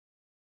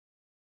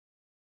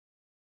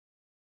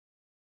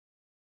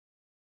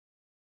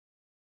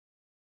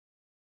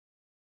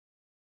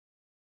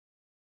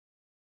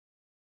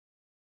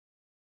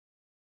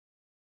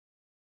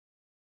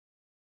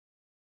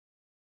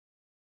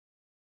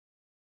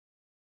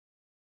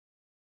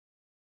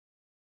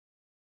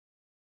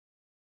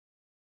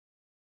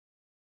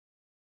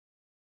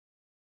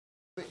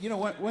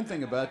One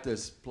thing about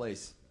this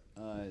place,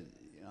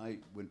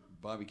 when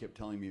Bobby kept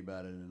telling me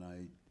about it, and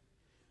I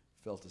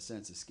felt a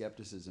sense of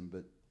skepticism.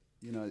 But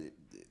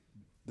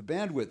the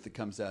bandwidth that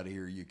comes out of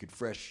here, you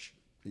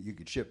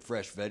could ship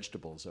fresh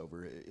vegetables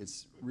over.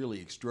 It's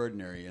really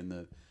extraordinary,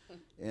 and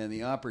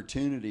the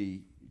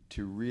opportunity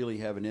to really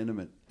have an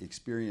intimate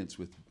experience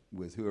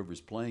with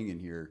whoever's playing in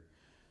here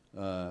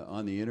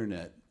on the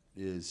internet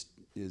is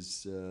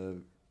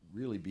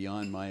really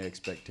beyond my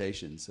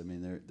expectations. I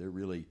mean, they're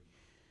really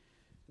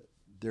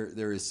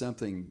there is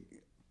something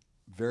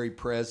very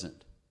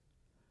present,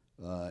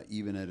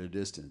 even at a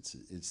distance.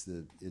 It's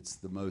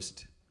the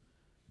most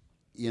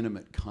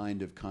intimate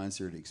kind of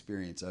concert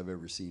experience I've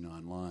ever seen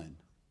online,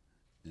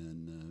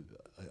 and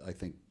I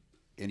think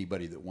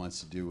anybody that wants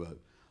to do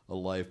a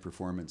live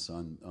performance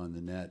on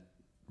the net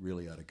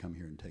really ought to come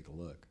here and take a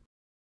look.